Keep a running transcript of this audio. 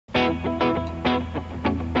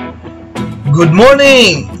Good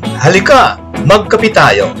morning! Halika, magkape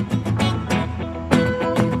tayo.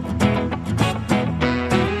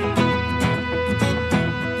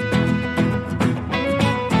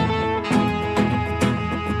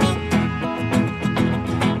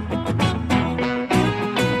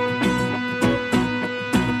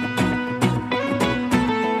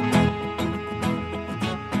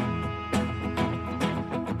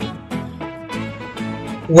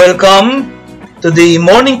 Welcome to the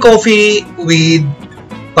morning coffee with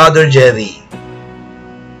Father Jerry.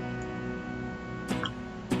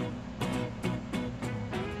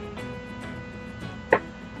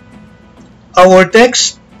 Our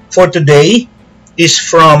text for today is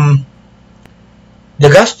from the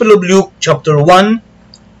Gospel of Luke chapter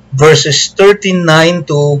 1 verses 39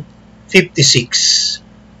 to 56.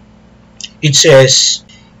 It says,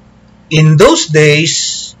 "In those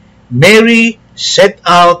days, Mary set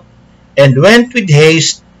out and went with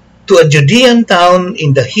haste to a Judean town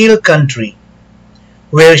in the hill country,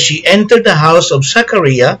 where she entered the house of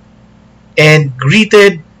Zachariah and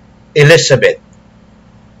greeted Elizabeth.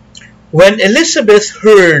 When Elizabeth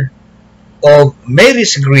heard of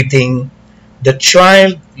Mary's greeting, the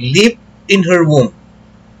child leaped in her womb,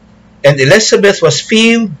 and Elizabeth was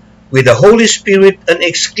filled with the Holy Spirit and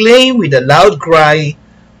exclaimed with a loud cry,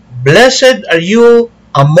 'Blessed are you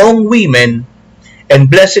among women, and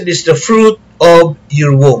blessed is the fruit of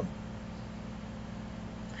your womb.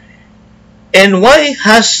 And why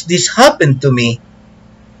has this happened to me,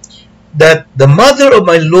 that the mother of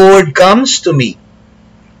my Lord comes to me?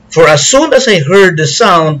 For as soon as I heard the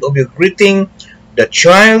sound of your greeting, the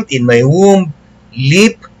child in my womb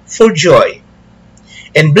leaped for joy.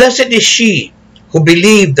 And blessed is she who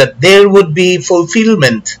believed that there would be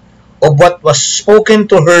fulfillment of what was spoken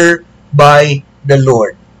to her by the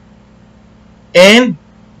Lord.' And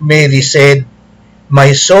Mary said,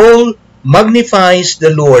 'My soul magnifies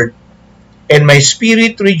the Lord, and my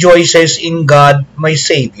spirit rejoices in God my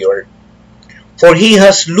Savior. For he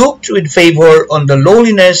has looked with favor on the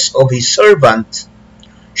lowliness of his servant.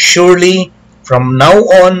 Surely from now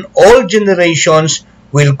on all generations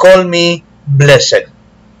will call me blessed.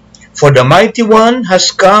 For the Mighty One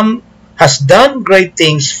has done great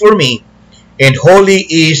things for me, and holy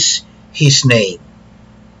is his name.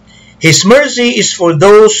 His mercy is for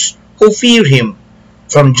those who fear him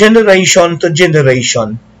from generation to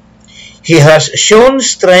generation. He has shown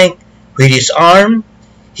strength with his arm.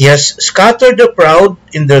 He has scattered the proud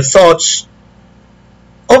in their thoughts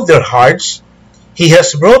of their hearts. He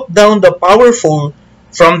has brought down the powerful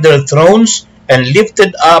from their thrones and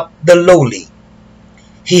lifted up the lowly.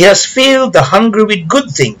 He has filled the hungry with good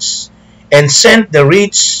things and sent the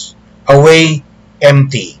rich away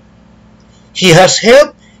empty. He has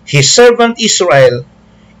helped his servant Israel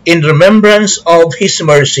in remembrance of his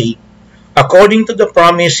mercy, according to the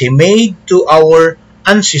promise he made to our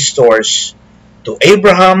ancestors, to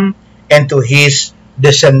Abraham and to his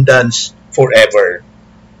descendants forever.'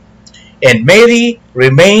 And Mary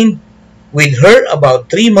remained with her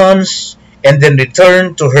about 3 months and then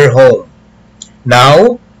returned to her home.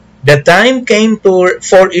 Now the time came for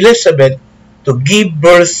Elizabeth to give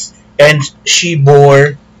birth, and she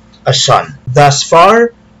bore a son." Thus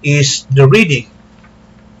far is the reading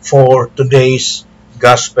for today's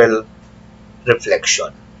gospel reflection.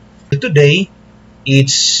 Today,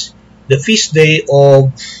 it's the feast day of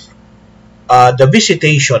the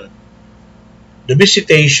Visitation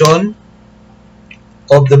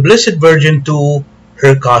of the Blessed Virgin to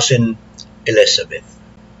her cousin Elizabeth.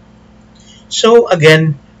 So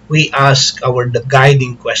again, we ask the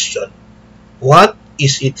guiding question, what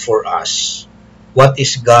is it for us? What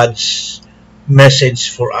is God's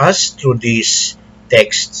message for us through these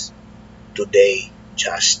texts today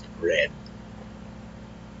just read?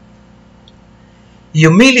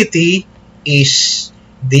 Humility is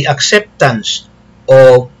the acceptance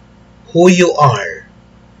of who you are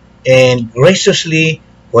and graciously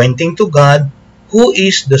pointing to God, who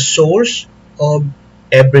is the source of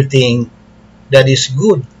everything that is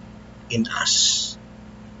good in us.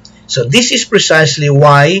 So this is precisely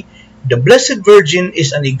why the Blessed Virgin is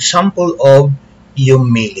an example of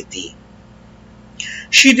humility.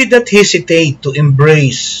 She did not hesitate to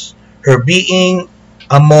embrace her being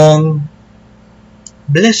among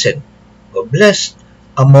blessed or blessed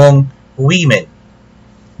among women,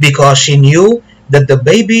 because she knew that the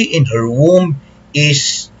baby in her womb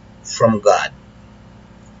is from God.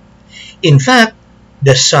 In fact,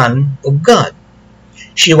 the Son of God.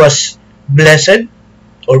 She was blessed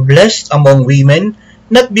among women,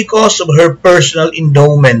 not because of her personal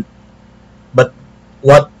endowment, but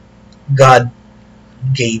what God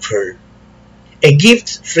gave her. A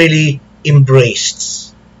gift freely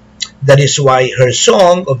embraced. That is why her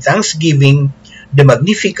song of thanksgiving, the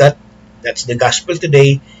Magnificat, that's the gospel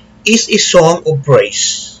today, is a song of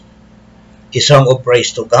praise. A song of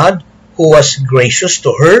praise to God who was gracious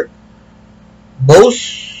to her, both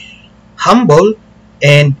humble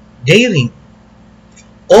and daring.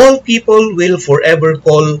 All people will forever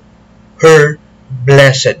call her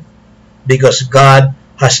blessed because God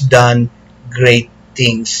has done great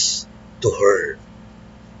things to her.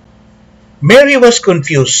 Mary was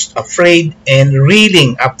confused, afraid, and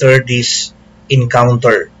reeling after this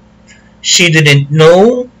encounter. She didn't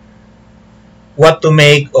know what to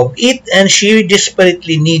make of it, and she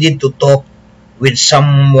desperately needed to talk with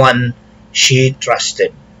someone she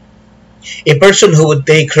trusted. A person who would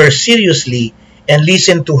take her seriously and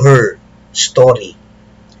listen to her story.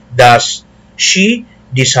 Thus, she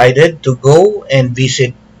decided to go and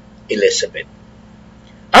visit Elizabeth.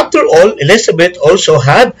 After all, Elizabeth also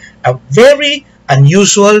had a very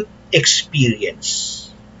unusual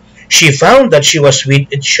experience. She found that she was with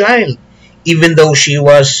a child, even though she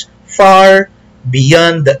was far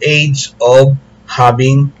beyond the age of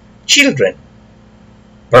having children.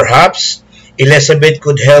 Perhaps Elizabeth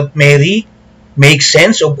could help Mary make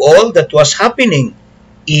sense of all that was happening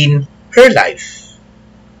in her life.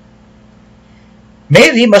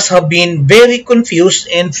 Mary must have been very confused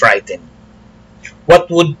and frightened. What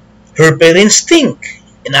would her parents think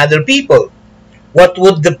and other people? What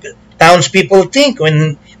would the townspeople think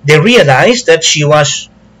when they realized that she was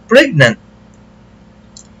pregnant?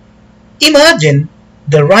 Imagine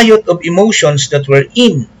the riot of emotions that were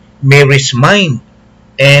in Mary's mind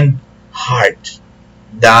and heart.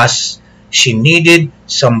 Thus, she needed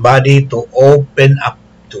somebody to open up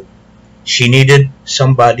to. She needed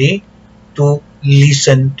somebody to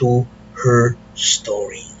listen to her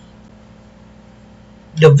story.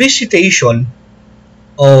 The visitation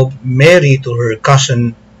of Mary to her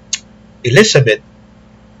cousin Elizabeth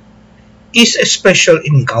is a special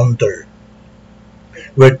encounter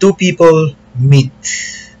where two people meet.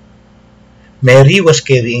 Mary was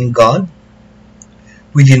carrying God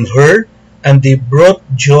within her, and they brought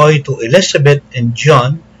joy to Elizabeth and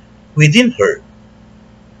John within her.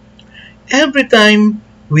 Every time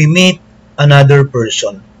we meet another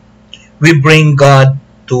person, we bring God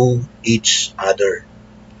to each other.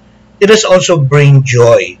 Let us also bring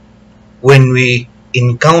joy when we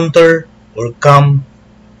encounter or come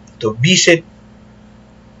to visit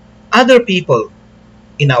other people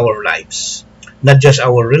in our lives, not just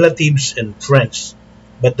our relatives and friends.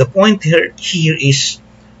 But the point here is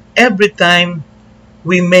every time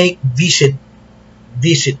we make visit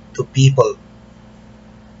to people,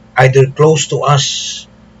 either close to us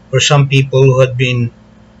or some people who we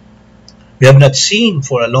have not seen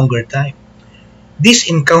for a longer time. This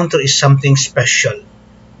encounter is something special.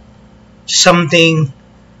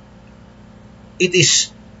 It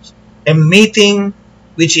is a meeting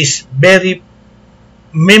which is very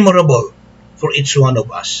memorable for each one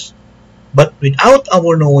of us. But without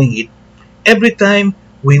our knowing it, every time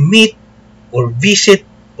we meet or visit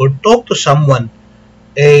or talk to someone,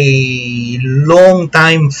 a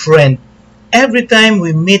long-time friend, every time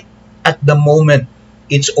we meet at the moment,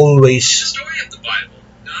 it's always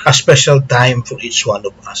a special time for each one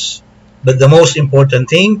of us. But the most important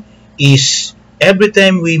thing is every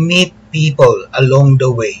time we meet people along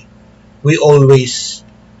the way, we always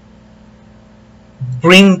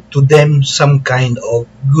bring to them some kind of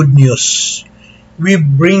good news. We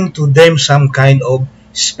bring to them some kind of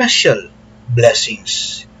special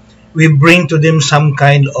blessings. We bring to them some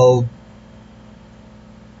kind of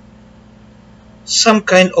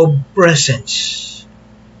presence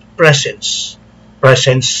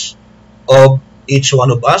of each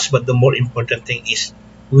one of us. But the more important thing is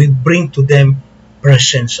we bring to them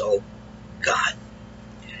presence of God.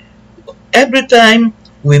 Every time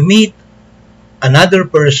we meet another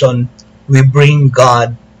person, we bring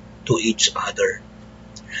God to each other.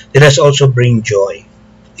 Let us also bring joy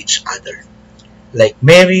to each other. Like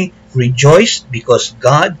Mary rejoiced because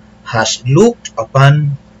God has looked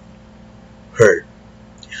upon her.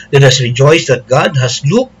 Let us rejoice that God has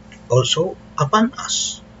looked also upon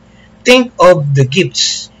us. Think of the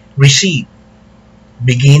gifts received,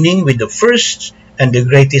 beginning with the first and the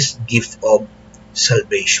greatest gift of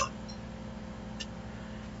salvation.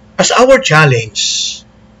 As our challenge,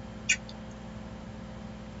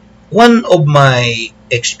 one of my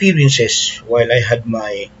experiences while I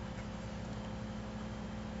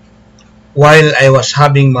was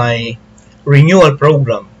having my renewal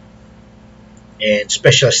program and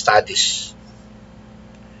special studies,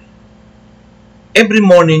 every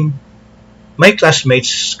morning my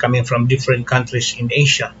classmates coming from different countries in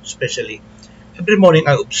Asia, especially, every morning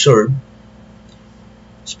I observe,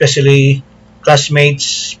 especially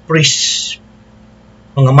classmates, priests,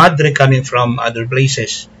 mga madre coming from other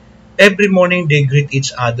places, every morning they greet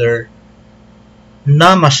each other,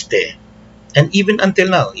 Namaste. And even until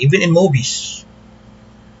now, even in movies.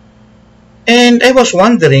 And I was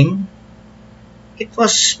wondering, it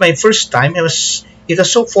was my first time, it was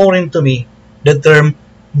so foreign to me, the term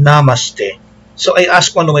Namaste. So I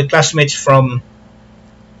asked one of my classmates from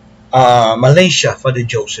Malaysia, Father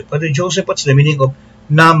Joseph, what's the meaning of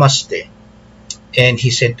Namaste? And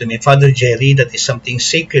he said to me, Father Jerry, that is something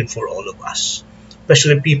sacred for all of us,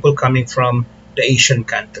 especially people coming from the Asian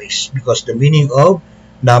countries, because the meaning of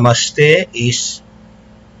Namaste is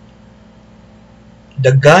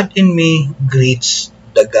the God in me greets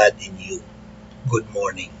the God in you. Good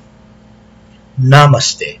morning.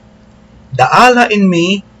 Namaste. The Allah in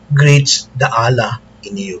me greets the Allah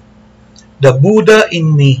in you. The Buddha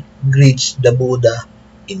in me greets the Buddha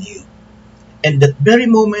in you. And that very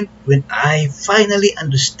moment when I finally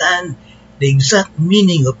understand the exact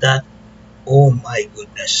meaning of that, oh my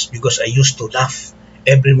goodness, because I used to laugh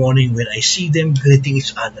every morning when I see them greeting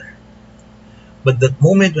each other. But that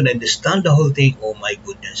moment when I understand the whole thing, oh my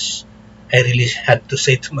goodness, I really had to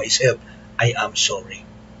say to myself, I am sorry.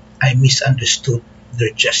 I misunderstood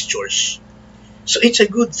their gestures. So it's a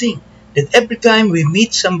good thing that every time we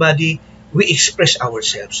meet somebody, we express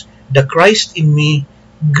ourselves. The Christ in me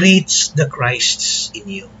greets the Christs in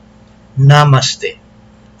you. Namaste.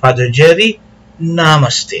 Father Jerry,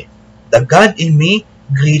 Namaste. The God in me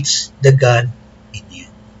greets the God in you.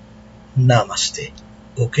 Namaste.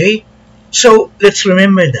 Okay? So let's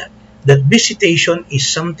remember that visitation is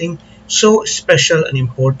something so special and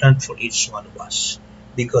important for each one of us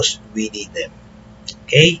because we need them.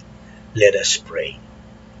 Okay? Let us pray.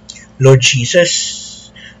 Lord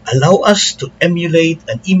Jesus, allow us to emulate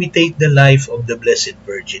and imitate the life of the Blessed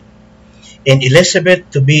Virgin and Elizabeth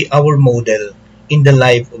to be our model in the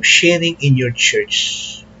life of sharing in your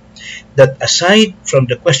church. That aside from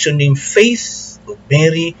the questioning faith of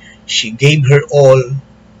Mary, she gave her all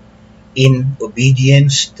in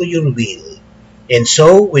obedience to your will. And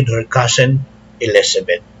so with her cousin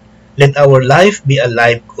Elizabeth. Let our life be a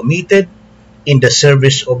life committed in the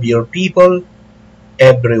service of your people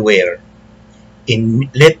everywhere.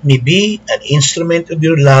 Let me be an instrument of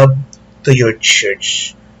your love to your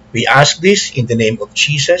church. We ask this in the name of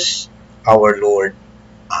Jesus, our Lord.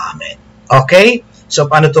 Amen. Okay? So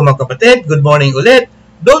paano ito mga kapatid? Good morning ulit.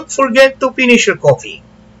 Don't forget to finish your coffee.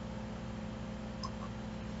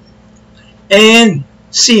 And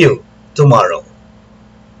see you tomorrow.